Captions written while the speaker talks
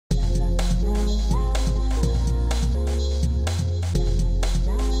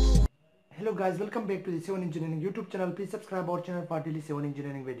guys, welcome back to the Civil Engineering YouTube channel. Please subscribe our channel for daily civil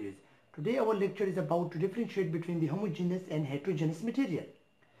engineering videos. Today our lecture is about to differentiate between the homogeneous and heterogeneous material.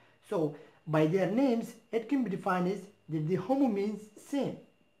 So by their names it can be defined as that the homo means same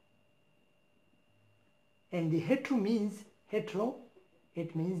and the hetero means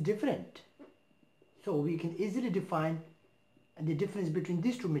it means different. So we can easily define the difference between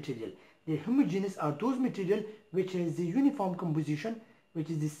these two materials. The homogeneous are those material which has the uniform composition,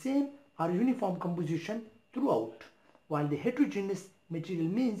 which is the same or uniform composition throughout, while the heterogeneous material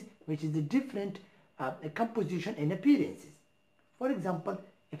means which is the different composition and appearances. For example,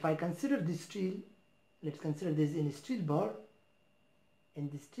 if I consider this steel, let's consider this in a steel bar,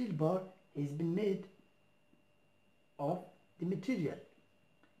 and the steel bar has been made of the material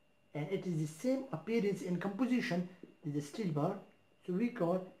and it is the same appearance and composition as the steel bar. So we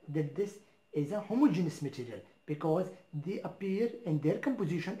call that this is a homogeneous material because they appear and their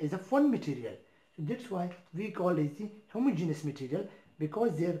composition is of one material. So that's why we call it the homogeneous material,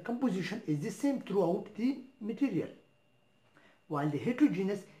 because their composition is the same throughout the material. While the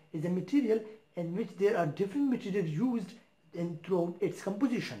heterogeneous is a material in which there are different materials used in throughout its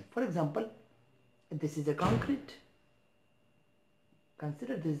composition. For example, this is a concrete.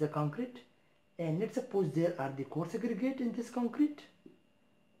 Consider this is a concrete, and let's suppose there are the coarse aggregate in this concrete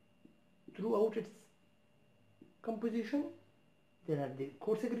throughout its composition. There are the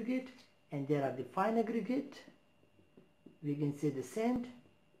coarse aggregate and there are the fine aggregate. We can say the sand,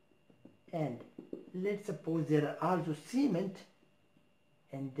 and let's suppose there are also cement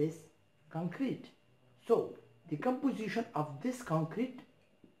in this concrete. So the composition of this concrete,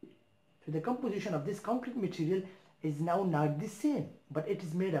 material is now not the same, but it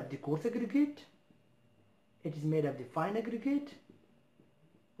is made of the coarse aggregate, it is made of the fine aggregate,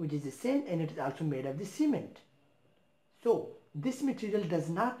 which is the sand, and it is also made of the cement. So this material does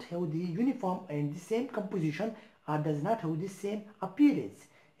not have the uniform and the same composition, or does not have the same appearance.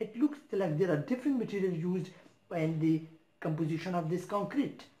 It looks like there are different materials used in the composition of this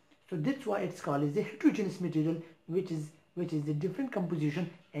concrete. So that's why it's called as a heterogeneous material, which is the different composition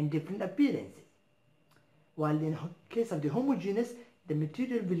and different appearances. While in case of the homogeneous, the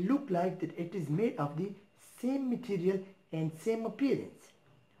material will look like that it is made of the same material and same appearance.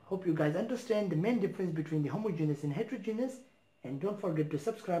 Hope you guys understand the main difference between the homogeneous and heterogeneous, and don't forget to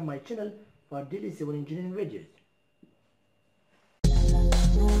subscribe my channel for daily civil engineering videos.